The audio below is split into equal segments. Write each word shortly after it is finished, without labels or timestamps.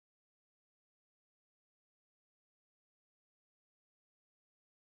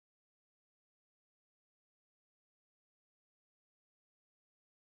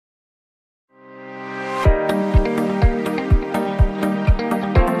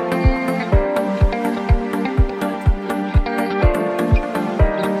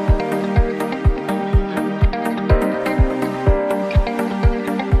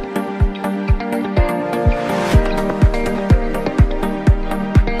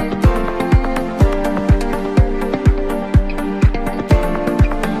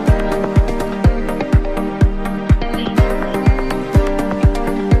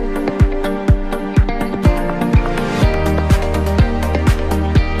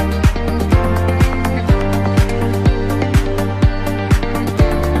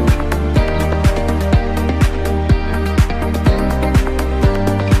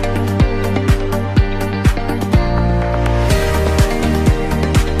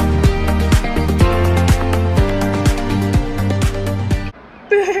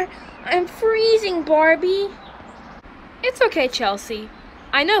Barbie. It's okay, Chelsea.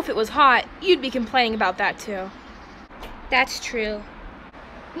 I know if it was hot, you'd be complaining about that too. That's true.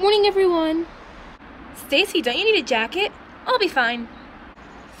 Morning, everyone. Stacie, don't you need a jacket? I'll be fine.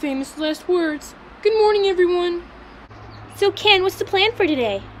 Famous last words. Good morning, everyone. So, Ken, what's the plan for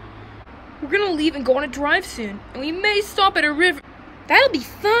today? We're gonna leave and go on a drive soon, and we may stop at a river. That'll be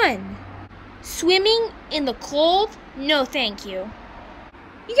fun. Swimming in the cold? No, thank you.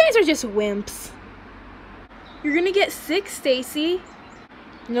 You guys are just wimps. You're gonna get sick, Stacie.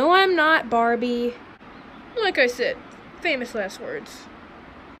 No, I'm not, Barbie. Like I said, famous last words.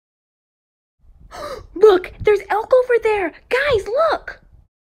 Look, there's elk over there. Guys, look.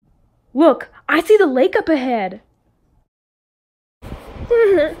 Look, I see the lake up ahead.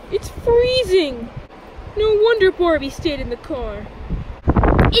 It's freezing. No wonder Barbie stayed in the car.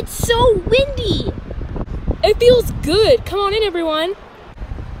 It's so windy. It feels good. Come on in, everyone.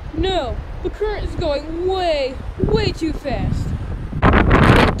 No, the current is going way too fast.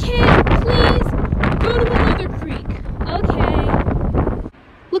 Ken, please. Go to another creek. Okay.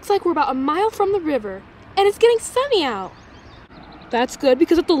 Looks like we're about a mile from the river, and it's getting sunny out. That's good,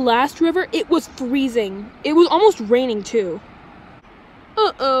 because at the last river, it was freezing. It was almost raining, too.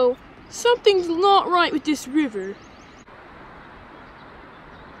 Uh-oh. Something's not right with this river.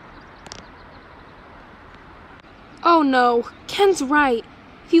 Oh no, Ken's right.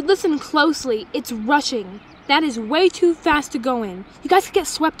 If you listen closely, it's rushing. That is way too fast to go in. You guys could get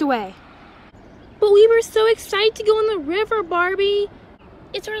swept away. But we were so excited to go in the river, Barbie.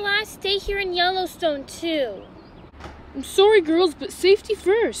 It's our last day here in Yellowstone, too. I'm sorry, girls, but safety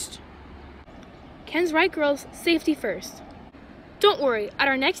first. Ken's right, girls. Safety first. Don't worry. At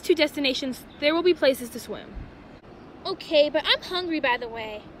our next 2 destinations, there will be places to swim. Okay, but I'm hungry, by the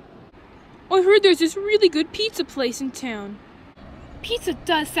way. I heard there's this really good pizza place in town. Pizza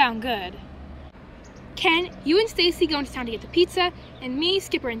does sound good. Ken, you and Stacie go into town to get the pizza, and me,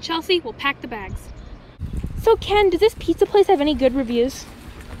 Skipper, and Chelsea will pack the bags. So, Ken, does this pizza place have any good reviews?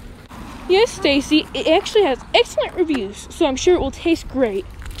 Yes, Stacie, it actually has excellent reviews, so I'm sure it will taste great.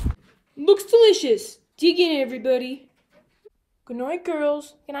 Looks delicious. Dig in, everybody. Good night,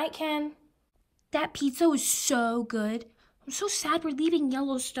 girls. Good night, Ken. That pizza was so good. I'm so sad we're leaving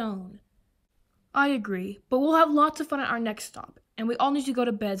Yellowstone. I agree, but we'll have lots of fun at our next stop, and we all need to go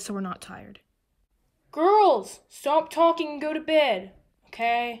to bed so we're not tired. Girls, stop talking and go to bed,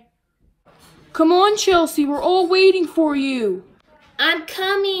 okay? Come on, Chelsea, we're all waiting for you. I'm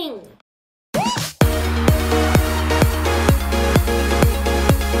coming.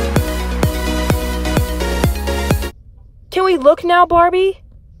 Can we look now, Barbie?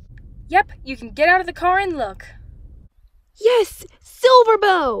 Yep, you can get out of the car and look. Yes,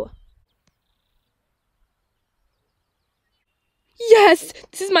 Silverbow! Yes,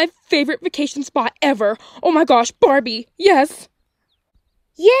 this is my favorite vacation spot ever. Oh my gosh, Barbie, yes.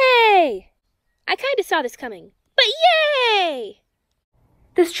 Yay! I kind of saw this coming, but yay!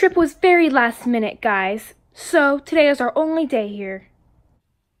 This trip was very last minute, guys. So today is our only day here.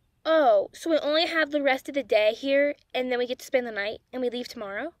 Oh, so we only have the rest of the day here, and then we get to spend the night, and we leave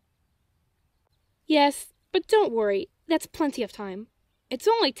tomorrow? Yes, but don't worry. That's plenty of time. It's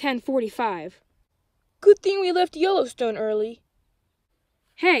only 10:45. Good thing we left Yellowstone early.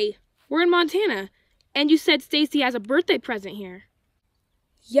 Hey, we're in Montana, and you said Stacie has a birthday present here.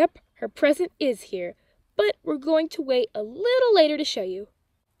 Yep, her present is here, but we're going to wait a little later to show you.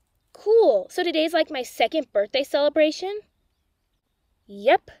 Cool, so today's like my second birthday celebration?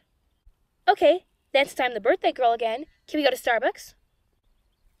 Yep. Okay, then it's time the birthday girl again. Can we go to Starbucks?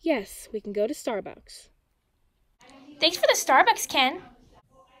 Yes, we can go to Starbucks. Thanks for the Starbucks, Ken.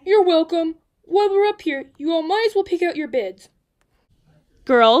 You're welcome. While we're up here, you all might as well pick out your beds.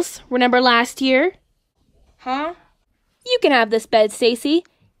 Girls, remember last year? Huh? You can have this bed, Stacie.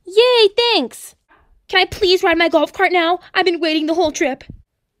 Yay, thanks! Can I please ride my golf cart now? I've been waiting the whole trip.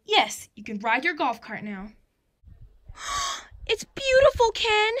 Yes, you can ride your golf cart now. It's beautiful,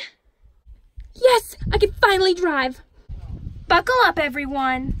 Ken. Yes, I can finally drive. Buckle up,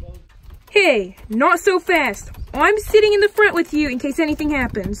 everyone. Hey, not so fast. I'm sitting in the front with you in case anything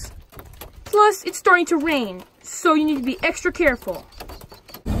happens. Plus, it's starting to rain, so you need to be extra careful.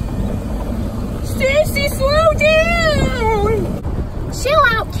 Stacie, slow down! Chill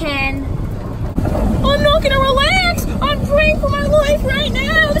out, Ken. I'm not gonna relax! I'm praying for my life right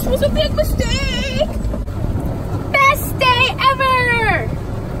now! This was a big mistake! Best day ever!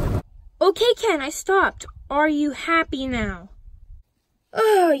 Okay, Ken, I stopped. Are you happy now?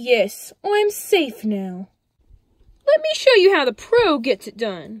 Ah, yes, I'm safe now. Let me show you how the pro gets it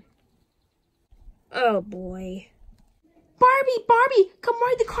done. Oh, boy. Barbie, come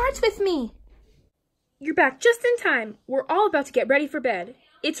ride the carts with me. You're back just in time. We're all about to get ready for bed.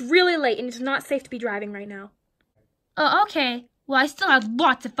 It's really late and it's not safe to be driving right now. Oh, okay. Well, I still had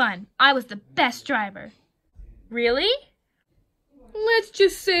lots of fun. I was the best driver. Really? Let's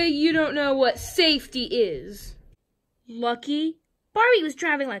just say you don't know what safety is. Lucky. Barbie was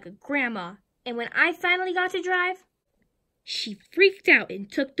driving like a grandma, and when I finally got to drive, she freaked out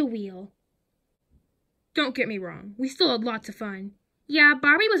and took the wheel. Don't get me wrong. We still had lots of fun. Yeah,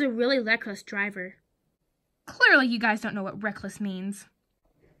 Barbie was a really reckless driver. Clearly you guys don't know what reckless means.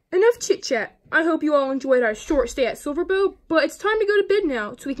 Enough chit-chat. I hope you all enjoyed our short stay at Silverbow, but it's time to go to bed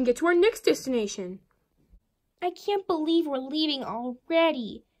now so we can get to our next destination. I can't believe we're leaving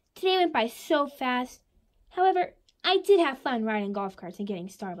already. Today went by so fast. However, I did have fun riding golf carts and getting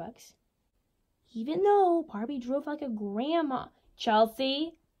Starbucks. Even though Barbie drove like a grandma.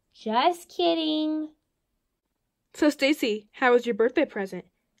 Chelsea, just kidding. So Stacie, how was your birthday present?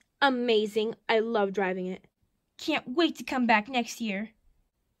 Amazing. I love driving it. Can't wait to come back next year.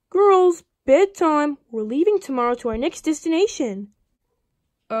 Girls, bedtime. We're leaving tomorrow to our next destination.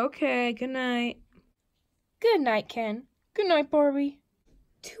 Okay, good night. Good night, Ken. Good night, Barbie.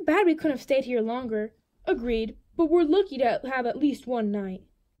 Too bad we couldn't have stayed here longer. Agreed, but we're lucky to have at least one night.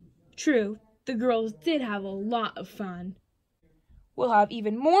 True, the girls did have a lot of fun. We'll have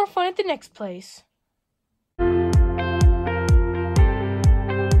even more fun at the next place.